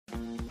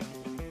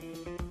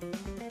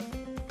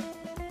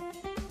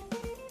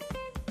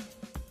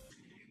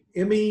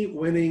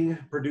Emmy-winning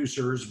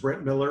producers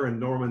Brent Miller and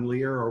Norman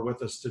Lear are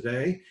with us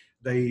today.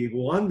 They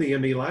won the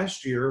Emmy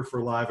last year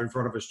for Live in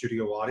Front of a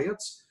Studio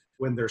Audience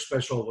when their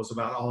special was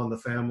about All in the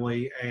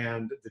Family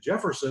and the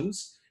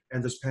Jeffersons.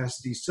 And this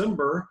past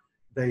December,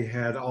 they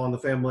had All in the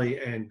Family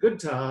and Good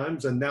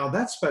Times. And now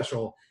that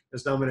special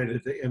is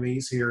nominated to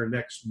Emmys here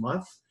next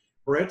month.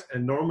 Brent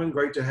and Norman,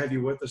 great to have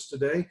you with us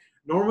today.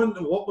 Norman,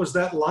 what was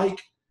that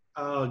like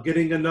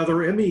getting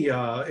another Emmy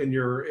in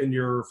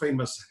your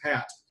famous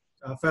hat?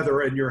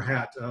 Feather in your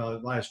hat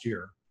last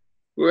year?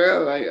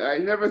 Well, I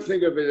never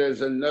think of it as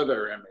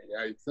another Emmy.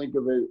 I think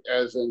of it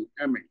as an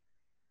Emmy.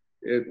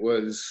 It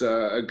was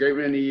a great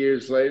many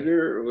years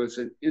later. It was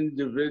an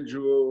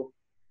individual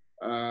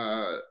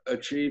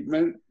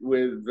achievement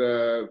with,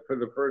 for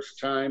the first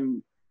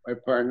time, my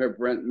partner,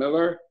 Brent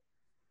Miller.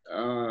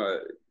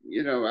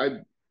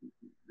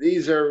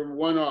 These are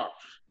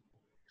one-offs.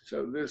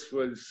 So this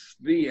was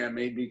the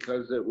Emmy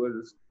because it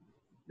was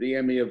the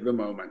Emmy of the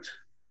moment.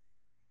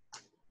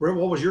 Brent,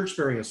 what was your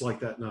experience like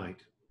that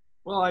night?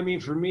 Well, I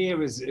mean, for me, it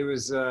was.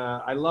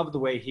 I love the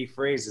way he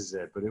phrases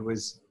it, but it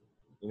was,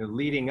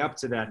 leading up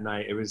to that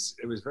night, it was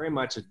very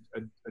much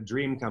a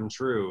dream come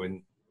true,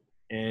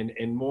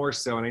 and more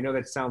so. And I know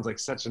that sounds like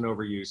such an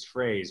overused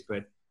phrase,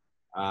 but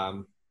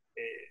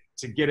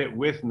to get it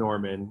with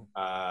Norman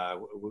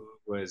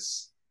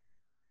was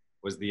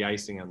the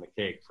icing on the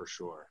cake for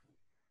sure.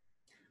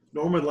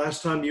 Norman,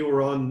 last time you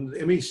were on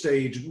Emmy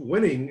stage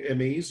winning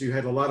Emmys, you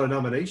had a lot of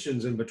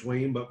nominations in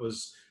between, but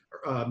was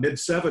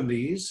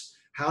mid-70s.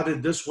 How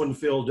did this one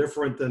feel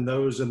different than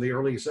those in the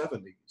early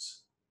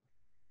 70s?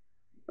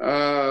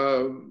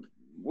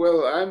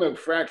 Well, I'm a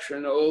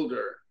fraction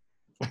older.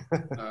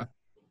 But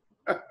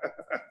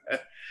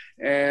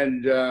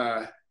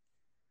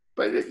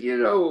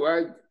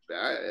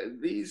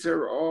these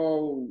are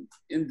all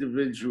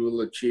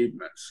individual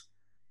achievements.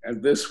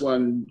 And this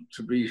one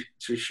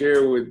to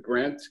share with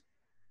Brent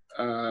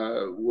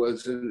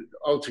was an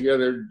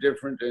altogether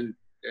different and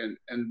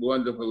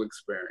wonderful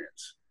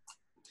experience.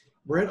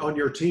 Brent, on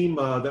your team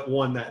that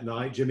won that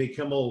night, Jimmy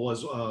Kimmel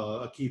was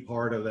a key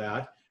part of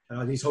that.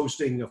 He's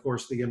hosting, of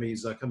course, the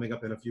Emmys coming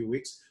up in a few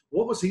weeks.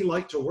 What was he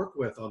like to work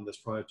with on this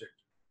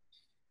project?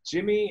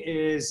 Jimmy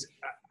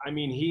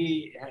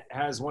he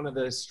has one of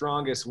the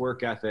strongest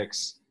work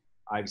ethics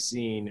I've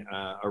seen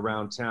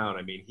around town.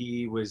 I mean,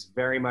 he was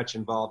very much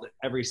involved at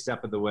every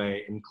step of the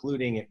way,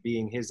 including it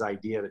being his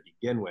idea to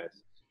begin with,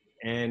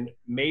 and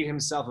made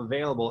himself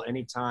available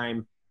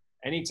anytime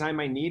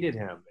I needed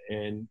him.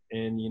 And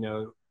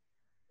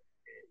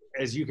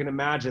as you can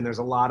imagine, there's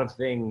a lot of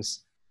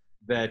things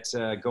that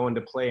go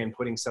into play in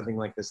putting something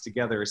like this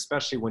together,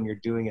 especially when you're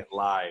doing it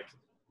live.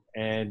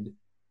 And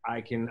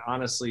I can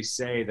honestly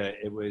say that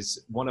it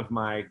was one of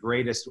my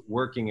greatest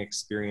working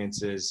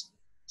experiences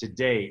to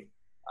date.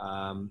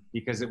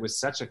 Because it was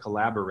such a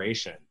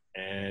collaboration,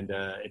 and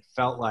it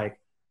felt like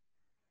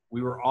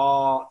we were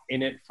all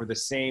in it for the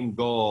same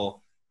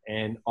goal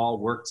and all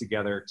worked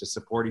together to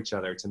support each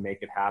other to make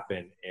it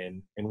happen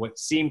in what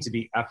seemed to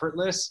be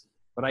effortless,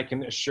 but I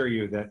can assure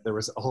you that there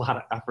was a lot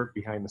of effort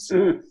behind the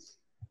scenes.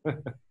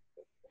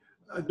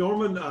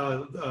 Norman,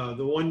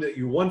 the one that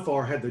you won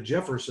for had the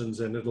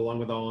Jeffersons in it along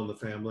with All in the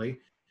Family.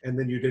 And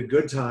then you did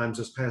Good Times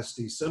this past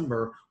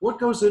December. What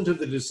goes into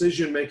the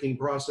decision-making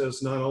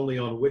process, not only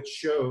on which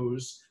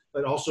shows,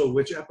 but also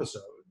which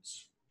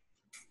episodes?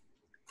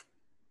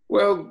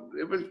 Well,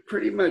 it was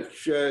pretty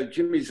much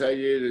Jimmy's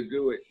idea to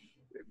do it.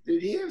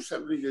 Did he have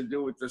something to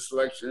do with the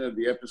selection of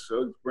the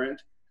episodes,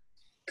 Brent?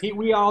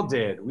 We all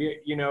did.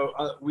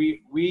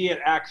 We at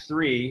Act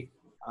 3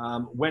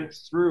 went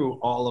through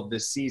all of the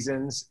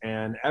seasons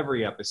and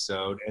every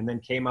episode, and then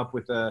came up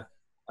with a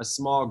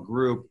small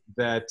group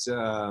that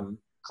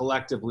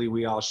collectively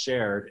we all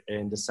shared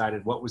and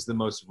decided what was the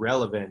most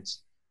relevant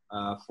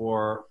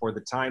for the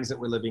times that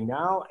we're living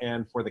now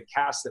and for the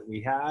cast that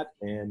we had,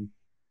 and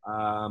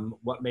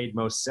what made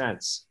most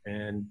sense.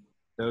 And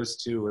those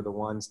two were the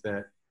ones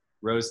that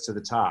rose to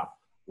the top.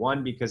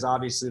 One, because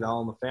obviously the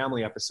All in the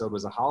Family episode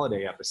was a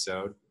holiday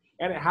episode,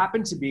 and it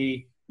happened to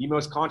be the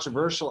most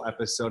controversial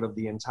episode of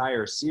the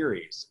entire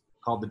series,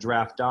 called The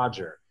Draft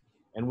Dodger.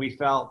 And we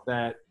felt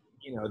that,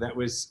 that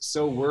was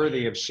so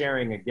worthy of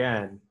sharing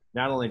again,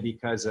 not only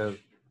because of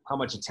how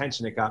much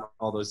attention it got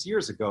all those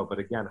years ago, but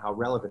again, how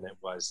relevant it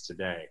was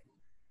today.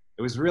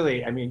 It was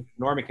really,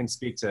 Norman can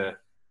speak to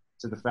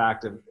the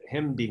fact of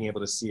him being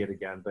able to see it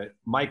again, but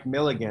Mike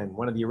Milligan,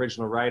 one of the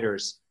original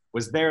writers,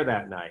 was there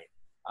that night.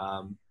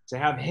 To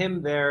have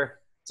him there,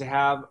 to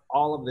have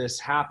all of this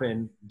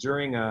happen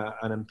during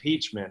an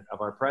impeachment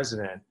of our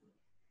president,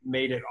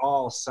 made it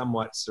all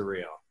somewhat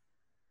surreal.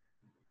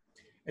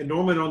 And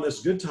Norman, on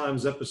this Good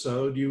Times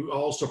episode, you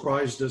all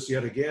surprised us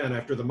yet again.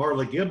 After the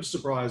Marla Gibbs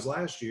surprise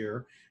last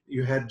year,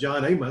 you had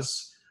John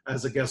Amos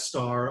as a guest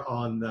star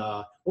on,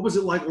 what was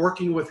it like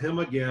working with him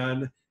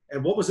again?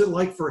 And what was it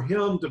like for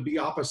him to be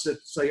opposite,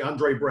 say,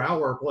 Andre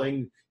Braugher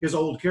playing his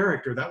old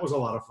character? That was a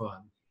lot of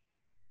fun.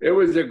 It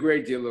was a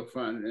great deal of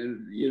fun.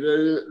 And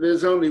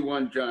there's only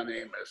one John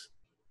Amos.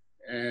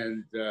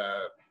 And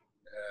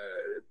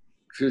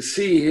to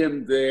see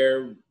him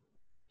there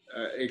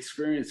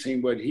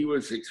experiencing what he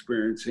was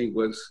experiencing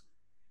was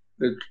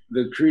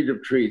the treat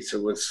of treats.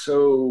 It was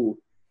so,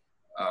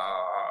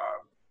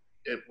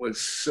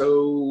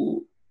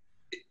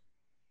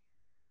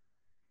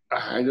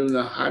 I don't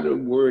know how to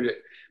word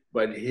it,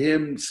 but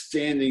him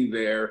standing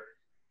there,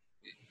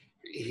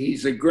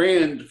 he's a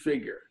grand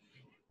figure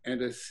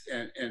and a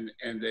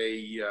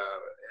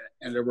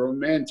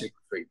romantic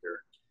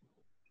figure,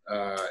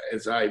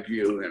 as I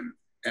view him.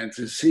 And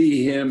to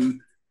see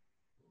him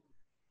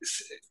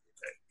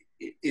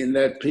in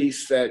that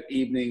piece that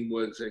evening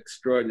was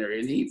extraordinary,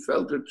 and he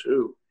felt it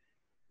too.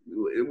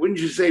 Wouldn't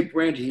you say,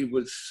 Brent? He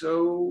was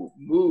so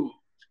moved.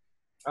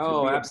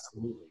 Oh,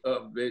 absolutely.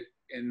 Of it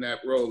in that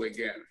role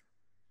again.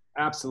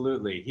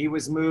 Absolutely, he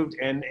was moved,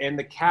 and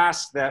the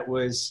cast that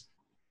was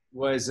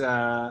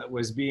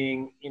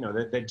being,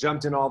 that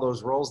jumped in all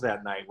those roles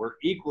that night were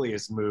equally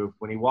as moved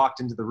when he walked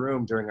into the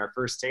room during our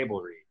first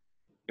table read,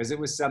 because it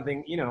was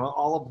something,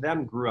 all of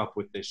them grew up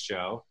with this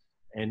show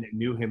and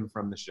knew him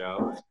from the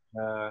show.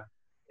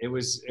 It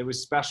was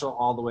special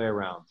all the way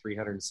around,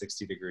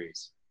 360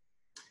 degrees.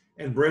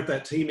 And Brent,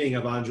 that teaming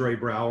of Andre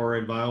Braugher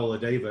and Viola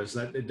Davis,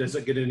 it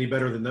doesn't get any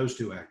better than those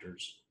two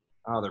actors.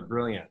 Oh, they're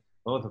brilliant,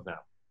 both of them.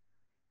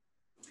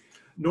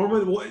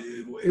 Norman,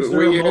 is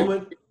there a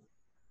moment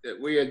that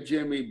we had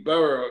Jimmy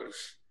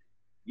Burrows?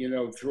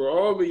 Through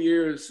all the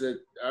years that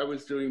I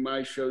was doing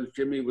my shows,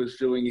 Jimmy was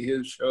doing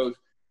his shows.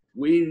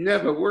 We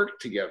never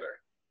worked together,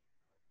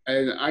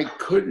 and I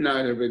could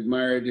not have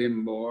admired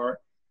him more.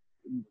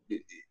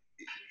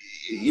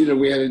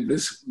 We had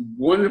this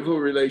wonderful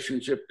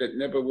relationship that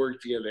never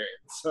worked together,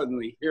 and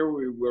suddenly here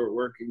we were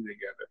working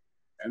together,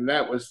 and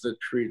that was the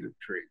treat of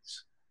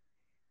treats.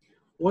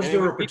 Was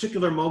there a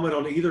particular moment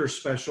on either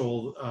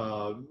special,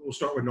 we'll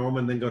start with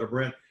Norman, then go to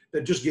Brent,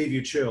 that just gave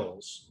you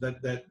chills,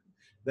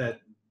 that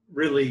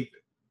really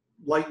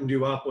lightened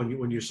you up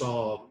when you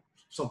saw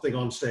something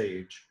on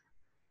stage?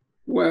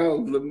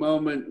 Well, the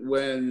moment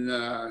when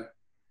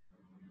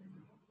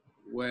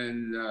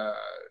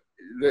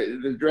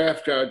the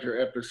Draft Dodger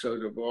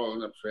episode of All in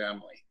the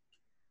Family,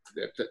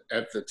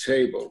 at the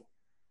table,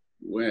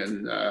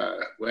 when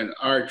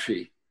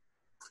Archie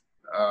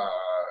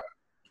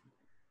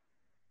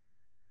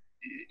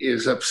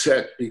is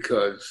upset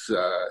because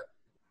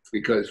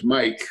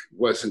Mike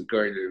wasn't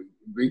going to,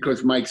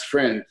 because Mike's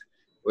friend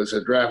was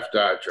a draft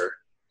dodger,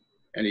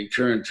 and he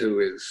turned to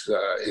his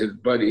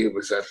buddy who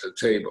was at the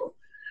table,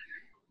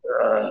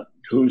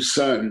 whose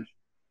son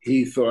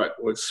he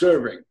thought was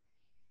serving,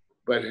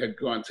 but had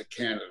gone to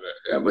Canada.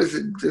 That was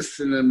just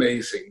an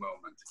amazing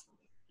moment,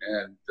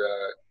 and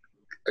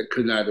I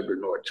could not have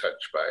been more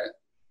touched by it.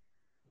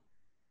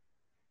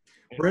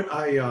 Brent,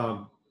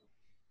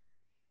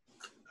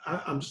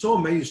 I'm so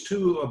amazed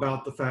too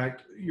about the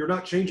fact you're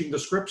not changing the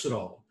scripts at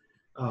all.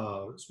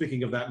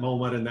 Speaking of that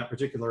moment in that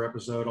particular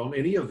episode, on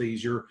any of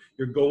these, you're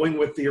going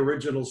with the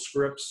original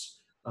scripts,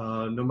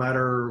 no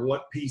matter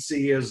what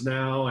PC is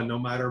now, and no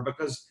matter,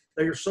 because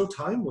they are so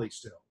timely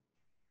still.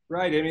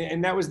 Right. I mean,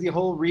 and that was the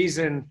whole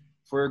reason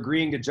for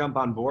agreeing to jump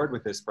on board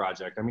with this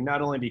project. I mean,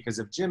 not only because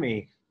of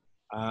Jimmy,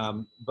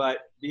 but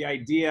the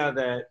idea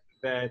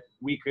that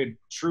we could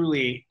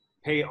truly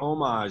pay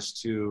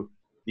homage to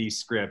these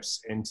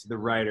scripts and to the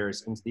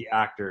writers and to the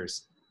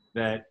actors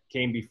that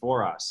came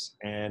before us.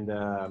 And,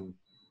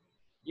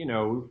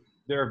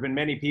 there have been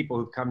many people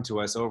who've come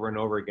to us over and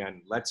over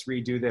again. Let's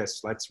redo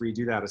this. Let's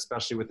redo that,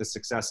 especially with the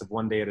success of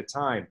One Day at a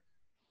Time.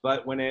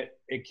 But when it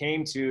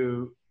came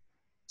to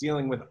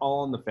dealing with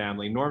All in the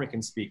Family, Norman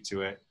can speak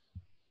to it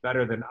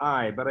better than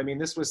I. But I mean,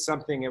 this was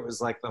something, it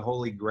was like the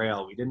Holy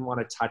Grail. We didn't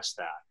want to touch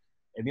that.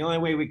 And the only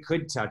way we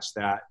could touch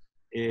that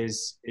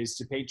is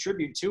to pay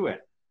tribute to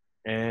it.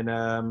 And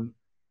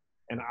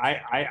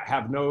I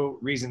have no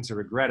reason to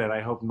regret it.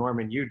 I hope,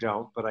 Norman, you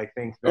don't, but I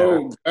think that...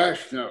 Oh,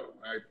 gosh, no.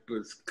 I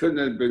couldn't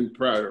have been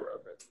prouder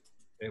of it.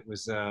 It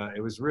was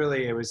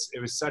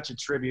such a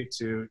tribute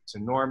to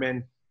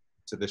Norman,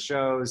 to the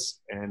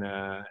shows, and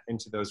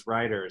to those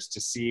writers, to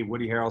see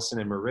Woody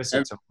Harrelson and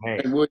Marissa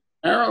Tomei. And Woody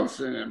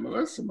Harrelson and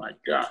Melissa, my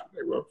God,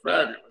 they were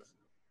fabulous.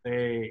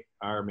 They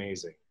are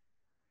amazing.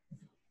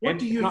 What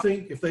do you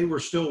think, if they were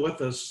still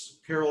with us,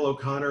 Carol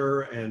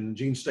O'Connor and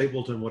Gene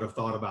Stapleton would have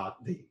thought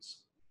about these?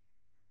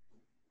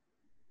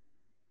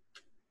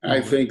 I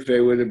think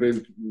they would have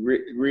been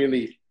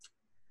really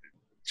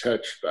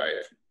touched by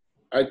it.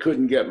 I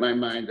couldn't get my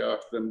mind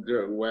off them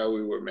while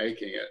we were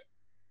making it.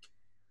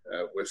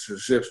 It was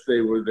as if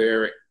they were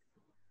there.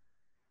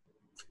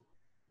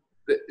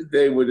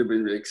 They would have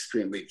been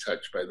extremely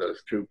touched by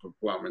those two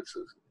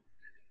performances.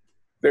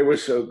 They were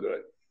so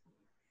good.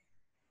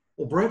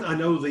 Well, Brent, I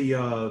know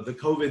the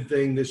COVID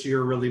thing this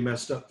year really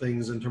messed up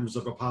things in terms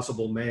of a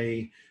possible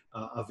May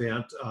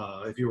event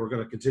if you were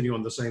going to continue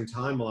on the same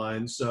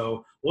timeline.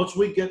 So once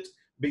we get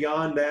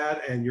beyond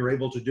that and you're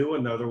able to do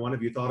another one,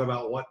 have you thought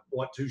about what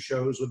two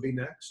shows would be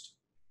next?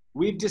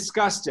 We've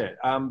discussed it,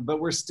 but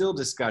we're still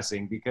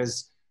discussing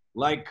because,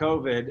 like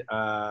COVID,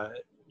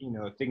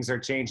 things are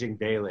changing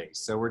daily.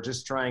 So we're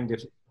just trying to,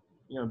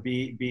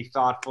 be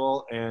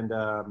thoughtful and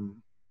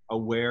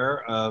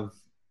aware of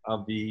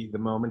the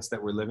moments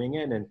that we're living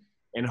in,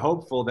 and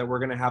hopeful that we're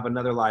going to have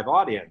another live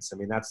audience. I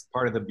mean, that's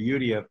part of the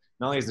beauty of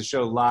not only is the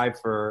show live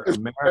for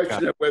America.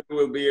 Question of whether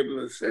we'll be able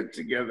to sit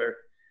together.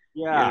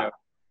 Yeah. You know.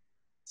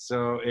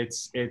 So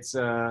that's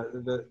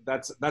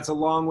a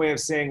long way of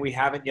saying we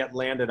haven't yet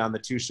landed on the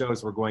 2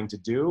 shows we're going to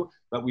do,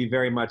 but we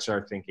very much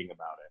are thinking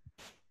about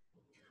it.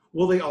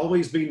 Will they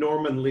always be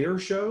Norman Lear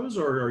shows,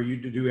 or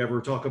do you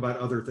ever talk about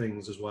other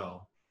things as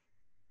well?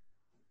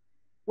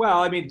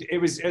 Well, I mean, it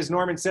was, as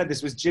Norman said,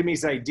 this was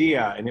Jimmy's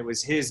idea, and it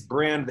was his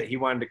brand that he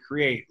wanted to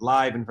create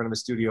live in front of a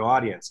studio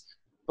audience.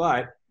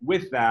 But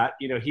with that,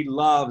 you know, he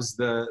loves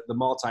the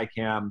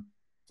multicam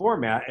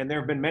format, and there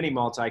have been many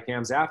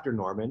multicams after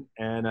Norman,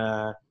 and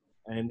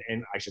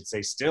I should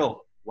say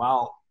still,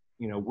 while,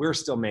 you know, we're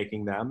still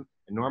making them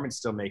and Norman's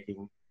still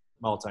making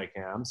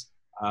multicams,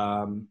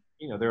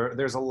 you know,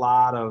 there's a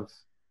lot of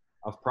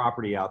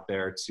property out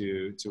there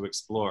to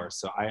explore.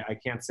 So I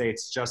can't say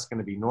it's just going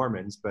to be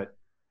Norman's, but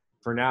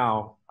for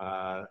now,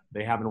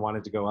 they haven't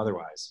wanted to go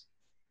otherwise.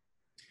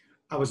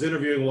 I was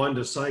interviewing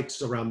Wanda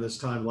Sykes around this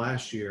time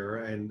last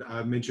year, and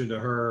I mentioned to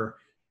her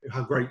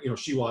how great, you know,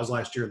 she was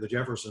last year in the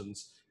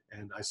Jeffersons.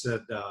 And I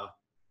said,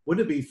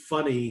 wouldn't it be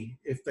funny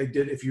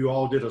if you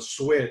all did a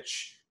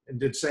switch and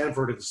did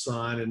Sanford as the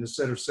son, and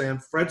instead of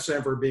Fred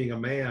Sanford being a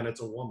man,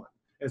 it's a woman.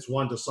 It's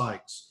Wanda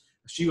Sykes.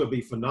 She would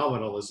be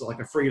phenomenal as like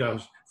a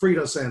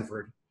Frida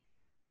Sanford.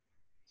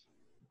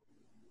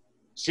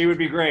 She would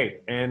be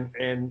great, and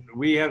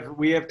we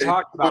have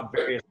talked about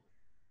various.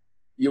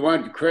 You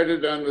want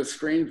credit on the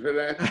screen for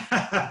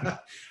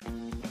that?